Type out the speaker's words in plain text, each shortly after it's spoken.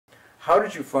How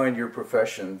did you find your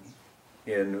profession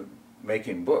in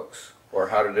making books, or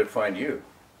how did it find you?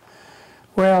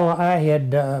 Well, I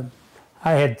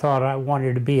had thought I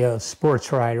wanted to be a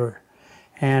sports writer,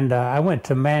 and I went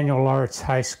to Manual Arts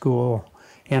High School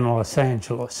in Los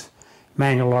Angeles.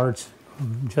 Manual Arts,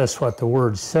 just what the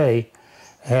words say,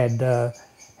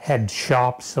 had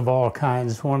shops of all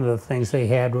kinds. One of the things they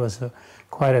had was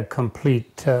quite a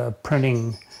complete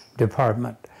printing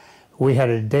department. We had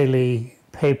a daily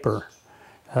paper,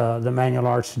 the Manual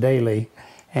Arts Daily,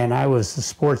 and I was the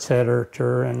sports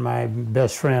editor, and my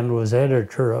best friend was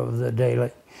editor of the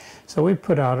daily. So we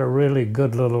put out a really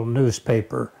good little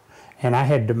newspaper, and I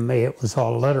had to make, it was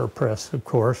all letterpress, of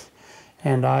course,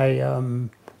 and I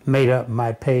made up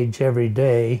my page every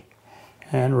day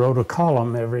and wrote a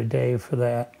column every day for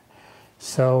that.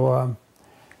 So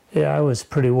yeah, I was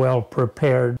pretty well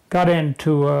prepared. Got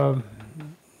into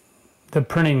the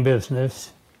printing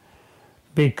business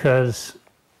because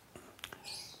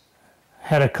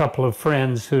had a couple of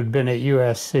friends who'd been at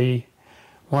USC,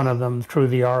 one of them through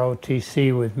the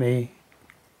ROTC with me,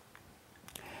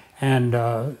 and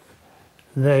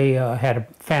they had a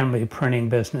family printing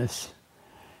business.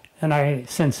 And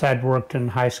since I'd worked in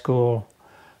high school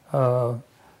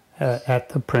at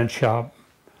the print shop,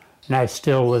 and I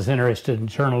still was interested in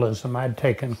journalism, I'd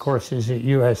taken courses at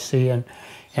USC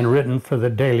and written for the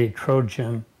Daily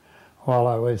Trojan while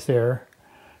I was there.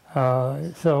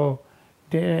 So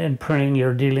in printing,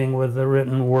 you're dealing with the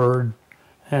written word,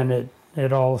 and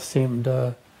it all seemed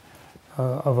of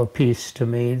a piece to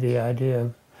me, the idea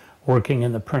of working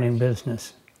in the printing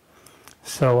business.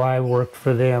 So I worked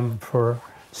for them for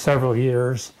several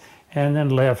years and then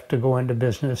left to go into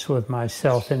business with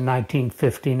myself in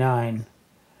 1959.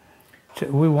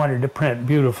 We wanted to print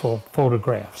beautiful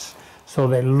photographs, so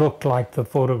they looked like the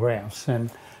photographs, and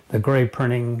the gray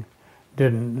printing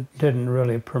didn't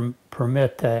really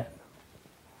permit that.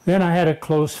 Then I had a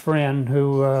close friend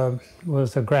who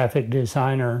was a graphic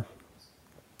designer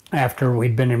after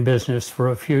we'd been in business for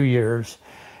a few years,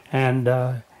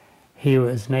 and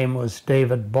his name was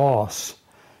David Boss,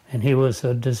 and he was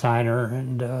a designer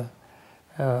and a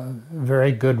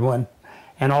very good one,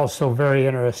 and also very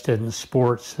interested in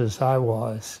sports as I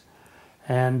was.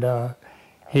 And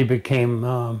he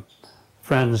became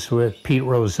friends with Pete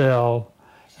Rozelle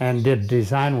and did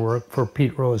design work for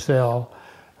Pete Rozelle,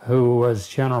 who was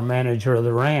general manager of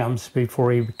the Rams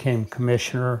before he became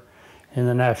commissioner in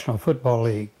the National Football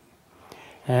League.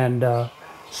 And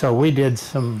so we did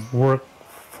some work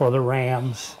for the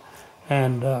Rams,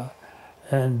 and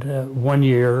 1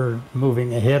 year,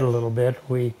 moving ahead a little bit,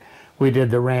 we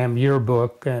did the Ram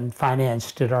yearbook and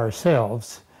financed it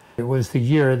ourselves. It was the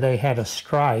year they had a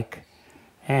strike,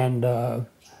 and the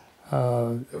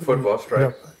football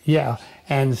strike? Yeah,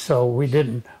 and so we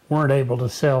weren't able to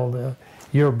sell the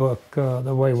yearbook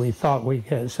the way we thought we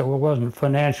could, so it wasn't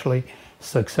financially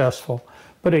successful.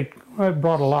 But it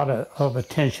brought a lot of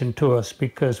attention to us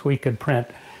because we could print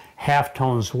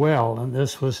halftones well, and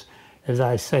this was, as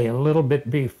I say, a little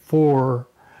bit before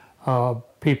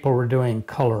people were doing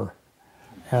color.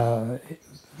 I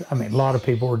mean, a lot of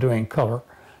people were doing color.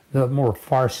 The more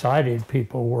far-sighted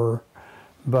people were,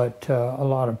 but a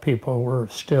lot of people were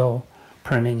still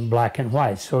printing black and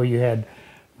white. So you had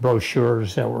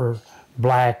brochures that were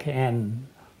black and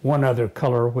one other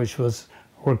color, which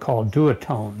were called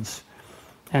duotones.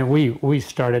 And we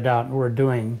started out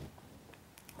and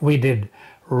we did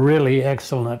really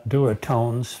excellent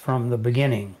duotones from the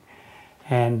beginning.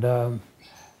 And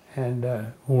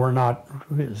we're not,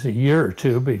 it was a year or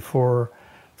two before,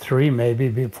 3 maybe,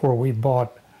 before we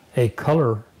bought a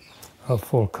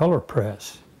full color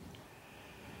press.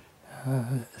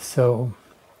 So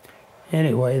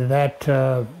anyway, that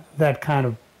kind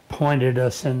of pointed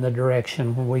us in the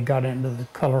direction when we got into the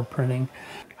color printing.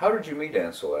 How did you meet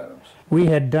Ansel Adams? We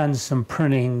had done some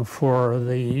printing for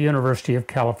the University of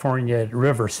California at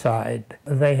Riverside.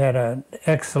 They had an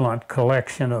excellent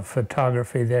collection of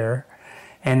photography there,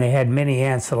 and they had many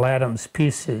Ansel Adams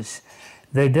pieces.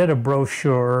 They did a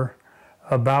brochure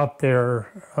about their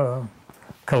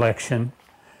collection,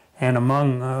 and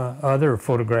among other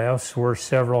photographs were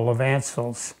several of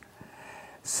Ansel's.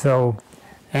 So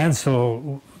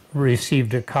Ansel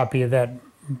received a copy of that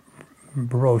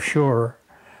brochure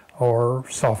or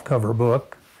softcover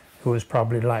book. It was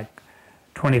probably like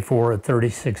 24 or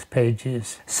 36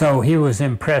 pages. So he was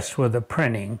impressed with the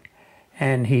printing,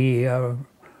 and he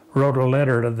wrote a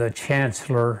letter to the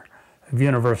Chancellor of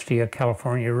University of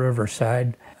California,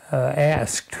 Riverside,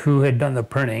 asked who had done the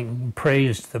printing,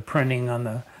 praised the printing on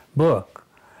the book.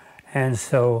 And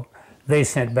so they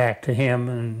sent back to him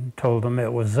and told him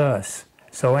it was us.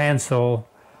 So Ansel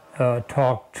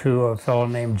talked to a fellow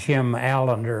named Jim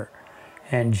Allender,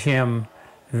 and Jim,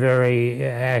 very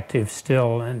active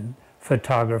still in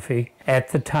photography. At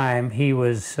the time, he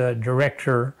was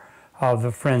director of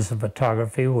the Friends of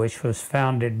Photography, which was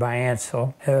founded by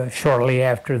Ansel. Shortly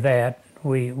after that,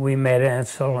 we met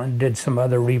Ansel and did some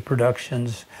other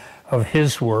reproductions of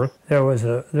his work. There was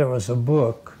a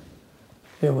book.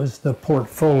 It was the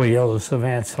Portfolios of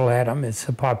Ansel Adams. It's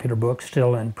a popular book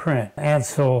still in print.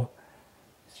 Ansel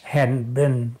hadn't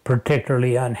been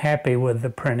particularly unhappy with the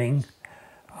printing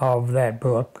of that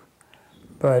book,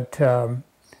 but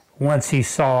once he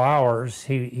saw ours,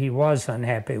 he was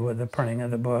unhappy with the printing of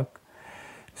the book.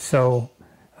 So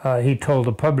he told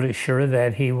the publisher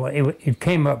that it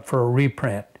came up for a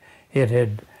reprint. It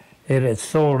had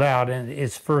sold out, in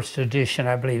its first edition,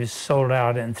 I believe, sold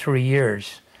out in 3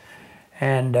 years,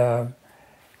 and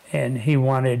he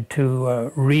wanted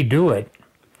to redo it.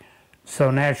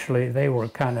 So naturally, they were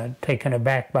kind of taken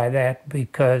aback by that,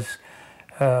 because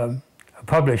a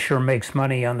publisher makes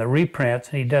money on the reprints,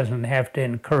 and he doesn't have to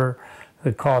incur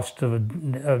the cost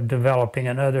of developing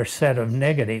another set of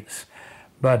negatives.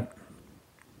 But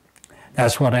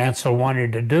that's what Ansel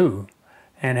wanted to do.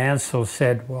 And Ansel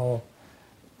said, well,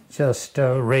 just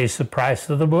raise the price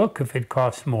of the book if it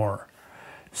costs more.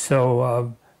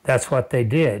 So that's what they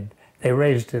did. They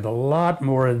raised it a lot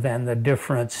more than the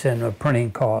difference in the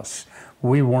printing costs.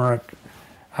 We weren't,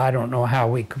 I don't know how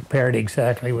we compared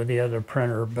exactly with the other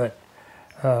printer, but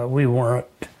we weren't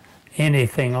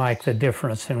anything like the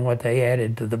difference in what they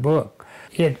added to the book.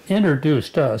 It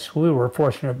introduced us. We were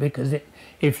fortunate because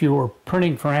if you were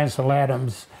printing for Ansel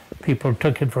Adams, people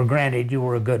took it for granted you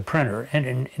were a good printer,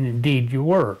 and indeed you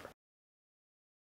were.